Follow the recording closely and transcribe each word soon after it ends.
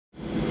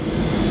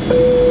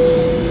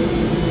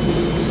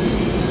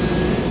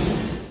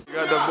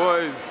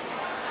boys.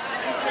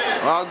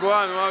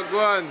 Wagwan.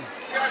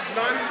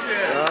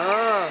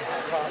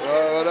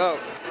 What up?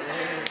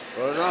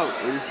 What up?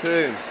 What you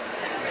saying?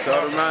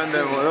 Shout out man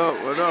them.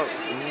 What up?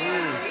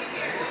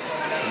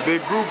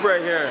 Big group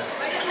right here.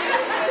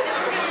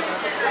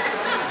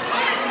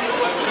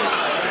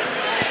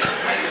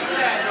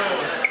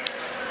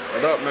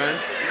 What up, man?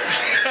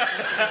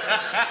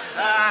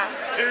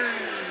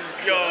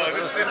 Yo,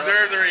 this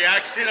deserves a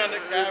reaction on the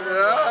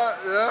camera.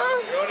 Yeah.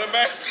 Yo, the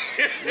man.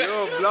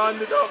 Yo,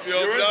 blonde it up.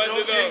 You're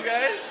joking,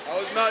 guys? I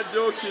was not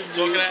joking,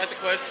 So dude. can I ask a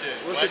question?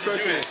 What's Why'd the you do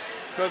question? it?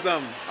 Because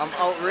I'm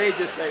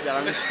outrageous like that.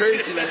 I'm just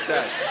crazy like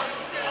that.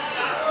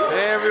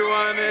 Hey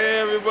everyone, hey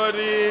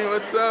everybody.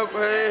 What's up?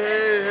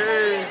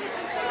 Hey.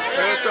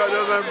 What's up?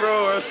 That's my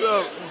bro. What's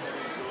up?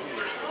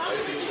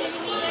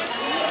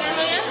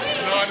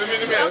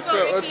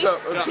 What's up?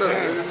 Okay,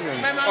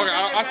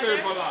 I'll say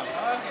it for that.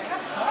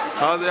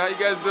 How's it? How you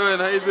guys doing?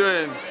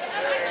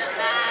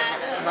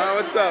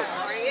 What's up?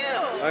 How are you?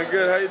 I'm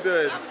good. How you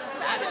doing?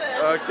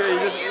 Okay,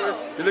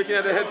 you're looking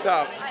at the head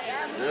top.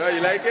 Yeah,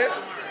 you like it?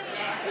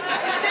 It's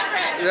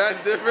different. Yeah,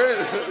 it's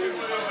different.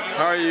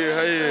 How are you?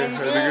 Good. How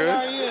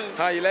are you?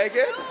 How you like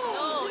it? No,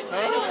 I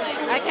don't like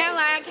it. I can't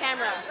lie on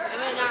camera. I'm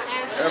gonna not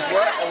answer.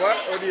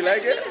 What? Do you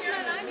like it?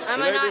 I'm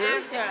gonna not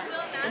answer.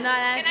 I'm not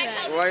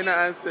answering. Why you not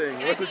answering?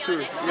 What's the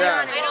truth?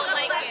 Yeah. I don't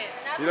like it.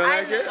 You don't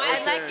like it? I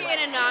like it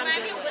in a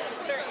non-good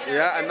way.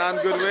 Yeah, a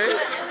non-good way?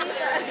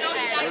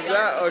 What's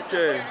that?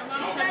 Okay.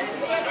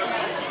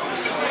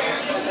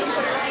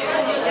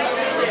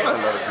 A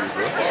lot of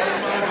people.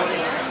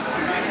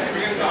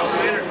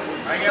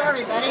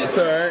 Sorry, buddy. It's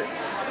alright.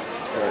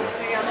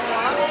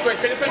 Quick,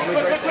 take a picture,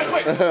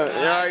 quick.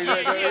 Yeah,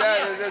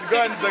 the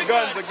guns,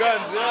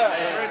 yeah.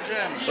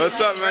 What's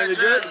up, man? You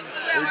good?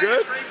 You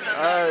good?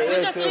 Alright,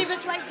 yeah. Just leave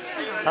it right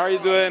there. How are you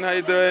doing? How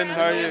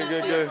are you?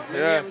 Good.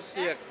 Yeah.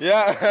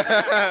 Yeah.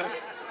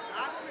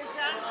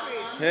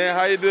 Hey,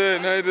 how you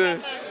doing? Okay.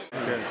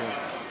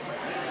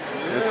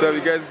 What's up?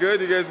 You guys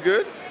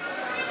good?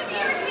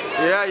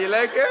 Yeah, you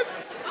like it?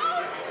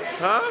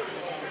 Huh?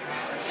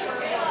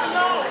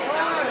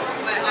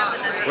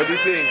 What do you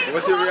think?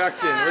 What's your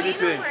reaction? What do you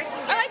think? I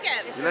like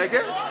it. You like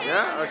it?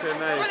 Yeah? Okay, For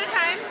nice. the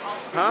time.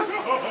 Huh?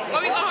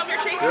 When we go home,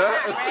 you're shaking Yeah. your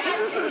head, right?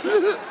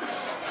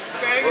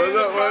 What's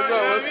up,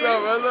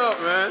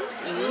 man?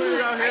 Are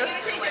you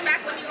gonna take it back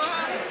when you go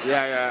home?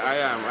 Yeah, I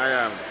am.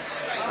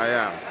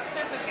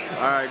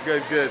 Alright,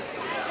 good.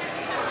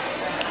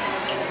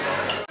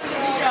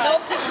 No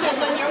pictures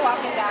when you're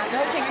walking down.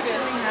 No pictures.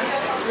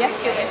 Yes,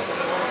 yes.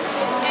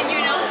 And you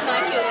know it's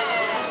not you.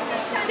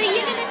 So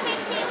you're gonna take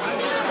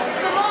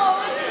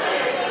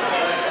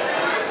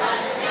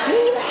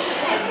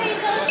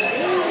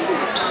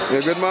You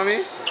good, mommy?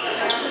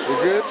 You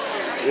good?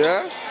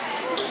 Yeah?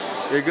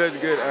 You're good.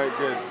 Alright,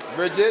 good.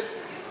 Bridget,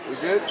 you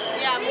good?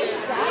 Yeah, I'm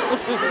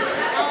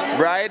good.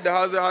 Bride,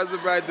 how's the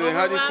bride doing?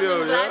 How do you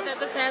feel? I'm glad that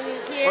the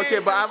family's here. Okay,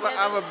 but I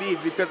have a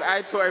beef because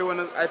I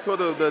told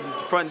the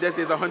front desk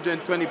there's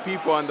 120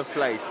 people on the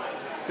flight.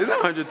 There's not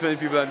 120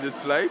 people on this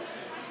flight.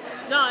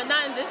 No,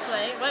 not in this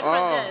flight. What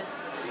front desk?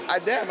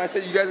 I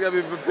said you guys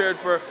gotta be prepared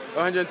for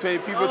 120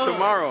 people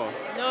tomorrow.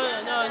 No.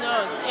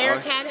 Air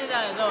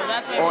Canada, though.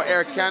 That's why. Oh,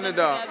 Air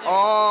Canada.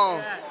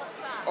 Oh.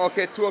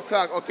 Okay, 2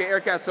 o'clock. Okay, Air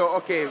Canada. So,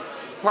 okay,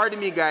 pardon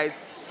me, guys.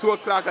 2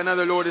 o'clock,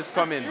 another load is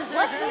coming.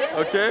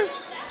 Okay?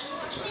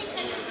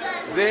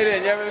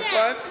 Zayden, you having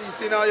fun? You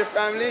seen all your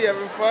family? You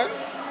having fun?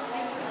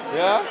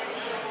 Yeah?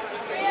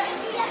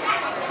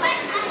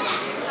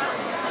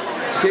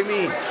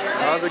 Kimmy,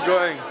 how's it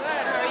going?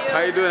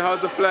 How you doing?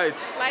 How's the flight?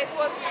 Flight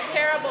was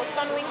terrible.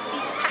 Sunwing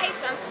seat tight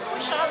and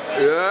squish up.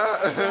 Yeah?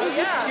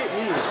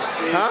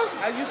 Huh?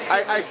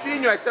 I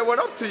seen you. I said what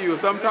up to you.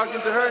 So I'm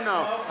talking to her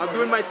now. I'm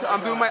doing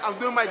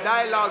my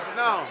dialogues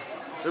now.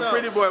 The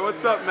pretty boy,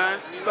 what's up, man?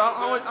 So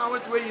how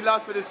much weight you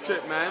lost for this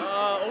trip, man?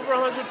 over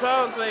 100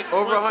 pounds, like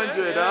Over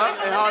 100, huh?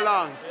 And how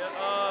long?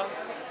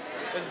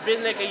 It's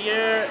been like a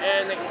year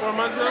and like 4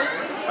 months now.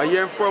 A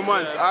year and 4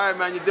 months. All right,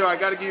 man. You do. I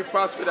gotta give you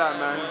props for that,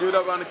 man. Do it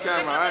up on the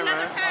camera. All right,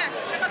 man.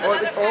 Oh,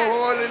 the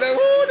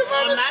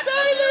man is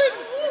styling.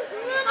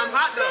 I'm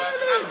hot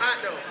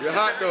though. You're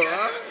hot though,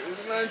 huh?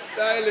 This man's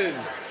styling.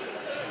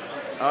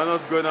 I don't know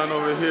what's going on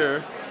over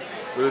here.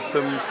 There's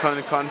some kind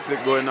of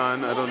conflict going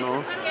on. I don't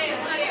know.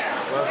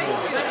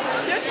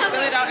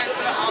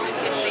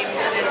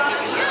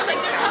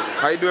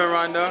 How you doing,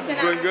 Rhonda? You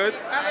doing good?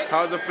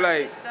 How's the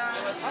flight?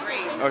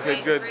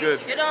 Okay, good.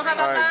 You don't have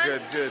a All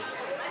right, good.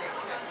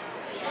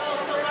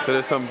 So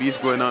there's some beef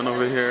going on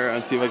over here,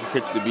 and see if I can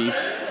catch the beef.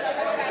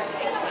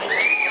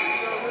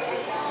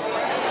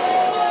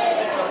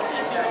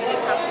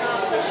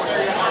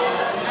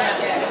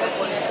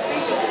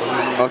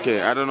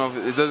 Okay, I don't know if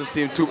it doesn't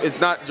seem too. It's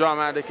not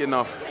dramatic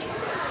enough.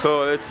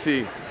 So let's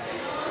see.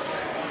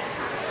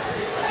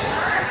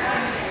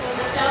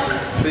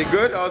 You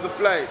good? How's the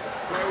flight?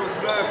 Flight was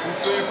blessed. I'm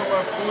sorry for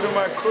my food and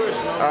my kush.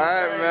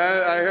 Alright,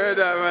 man. I heard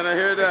that, man. I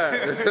heard that.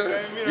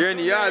 You're in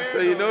the yard, so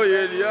you know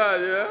you're in the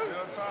yard, yeah?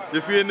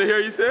 You feeling the hair,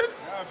 you said?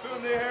 Yeah, I'm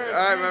feeling the hair.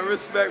 Alright, man.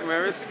 Respect,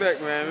 man.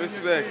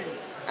 Respect.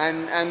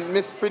 and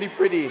Miss Pretty.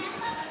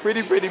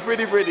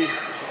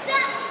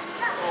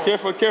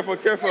 Careful.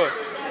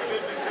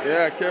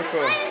 Yeah,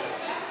 careful.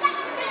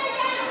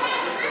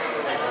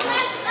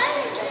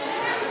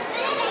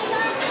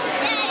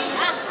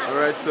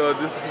 Alright, so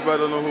this people, I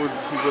don't know who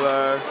these people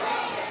are.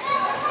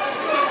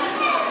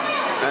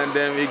 And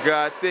then we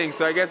got things.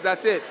 So I guess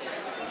that's it.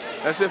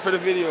 That's it for the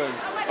video.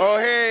 Oh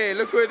hey,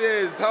 look who it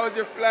is. How's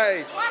your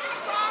flight? What's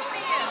wrong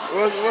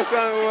with you? What's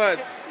wrong with what?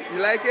 You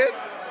like it?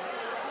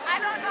 I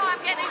don't know. I'm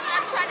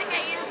trying to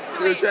get used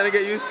to You're it. trying to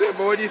get used to it,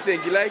 but what do you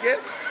think? You like it?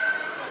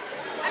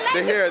 I like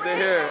The hair. The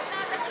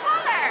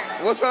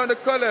color. What's wrong with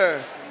the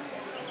color?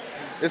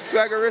 It's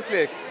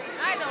swaggerific.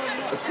 I don't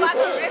know.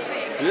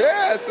 Swaggerific.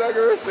 Yeah,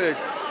 swaggerific.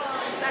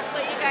 That's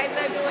what you guys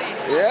are doing.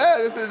 Yeah,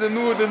 this is the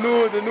new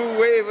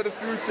wave of the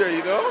future,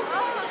 you know?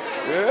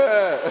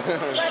 Yeah.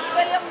 But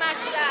will you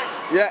match that?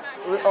 Yeah.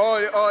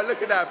 Oh,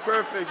 look at that.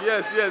 Perfect.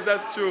 Yes,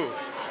 that's true.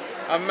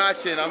 I'm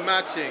matching.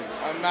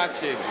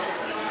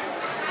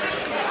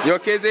 You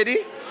okay,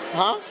 Zeddy?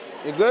 Huh?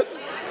 You good?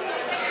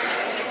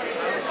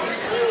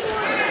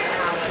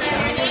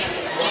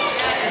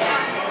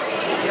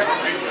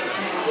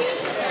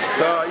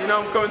 So, you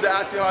know, I'm coming to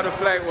ask you how the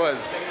flight was.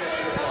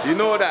 You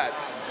know that? The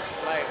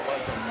flight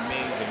was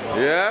amazing.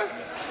 Yeah?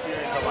 The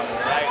experience of a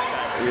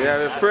lifetime. Yeah,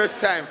 the first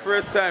time,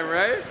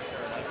 right?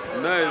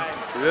 Nice.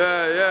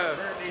 Yeah.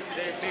 Birthday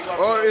today, big up.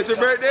 Oh, it's your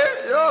birthday?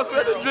 Yo,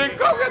 so the drink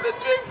up, man.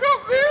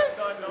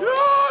 Yo,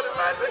 the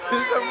man said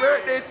it's a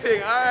birthday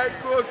thing. Alright,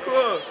 cool.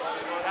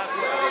 That's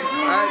what it is.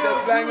 Alright,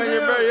 that's flying on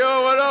your birthday.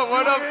 Yo, what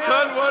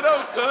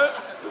up, son?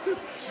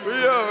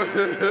 Yo.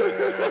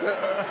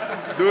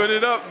 Doing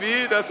it up,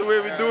 B. That's the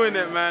way we're doing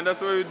it, man. The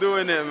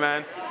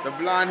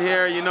blonde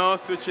hair, you know,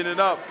 switching it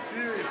up.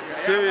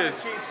 Serious.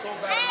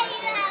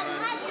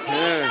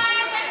 Yeah.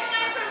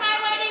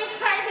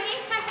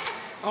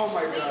 Oh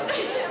my God.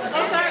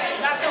 Oh, sorry.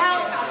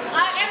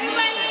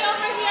 Everybody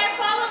over here,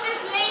 follow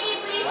this lady,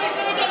 please. She's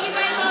going to get you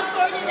guys all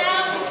sorted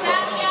out.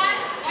 Talia,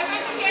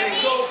 everyone can hear me?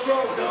 Go.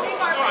 Take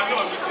our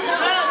bags.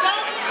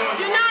 No,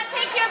 do not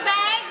take your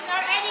bags or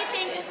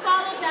anything. Just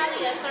follow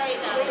Talia. Sorry,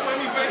 Talia.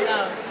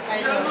 No, I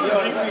don't.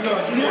 Okay.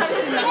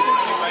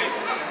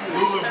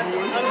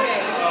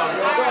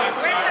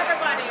 Where's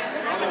everybody?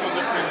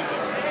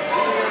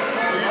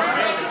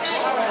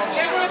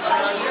 You're going to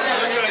follow you.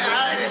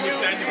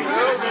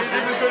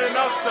 This is good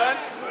enough, son.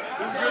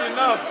 This is good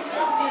enough.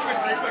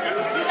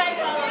 You guys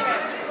follow her.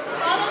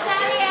 Follow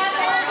Talia.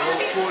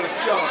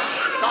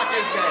 Fuck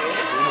this guy.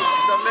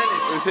 It's a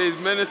menace. He says he's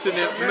menacing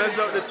it. Mess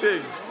up the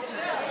thing.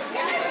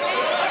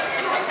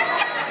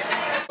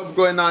 What's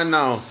going on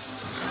now?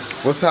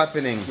 What's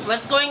happening?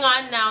 What's going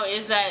on now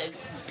is that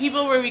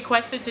people were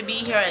requested to be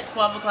here at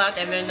 12 o'clock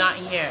and they're not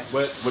here.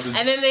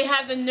 And then they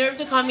have the nerve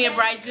to call me a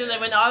bridezilla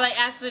when all I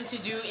ask them to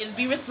do is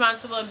be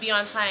responsible and be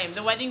on time.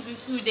 The wedding's in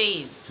 2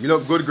 days. You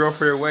look good, girl,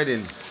 for your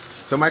wedding.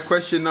 So my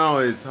question now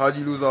is, how'd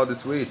you lose all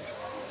this weight?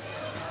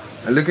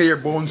 And look at your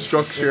bone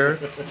structure,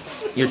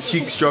 your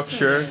cheek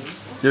structure,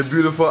 your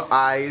beautiful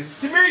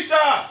eyes.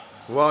 Kamisha!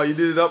 Wow, you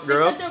did it up,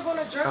 girl.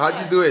 How'd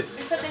you do it?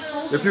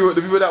 The people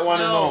that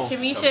want to know.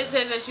 Kamisha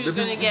said that she was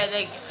going to get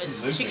like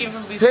a chicken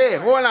from before. Hey,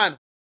 hold on.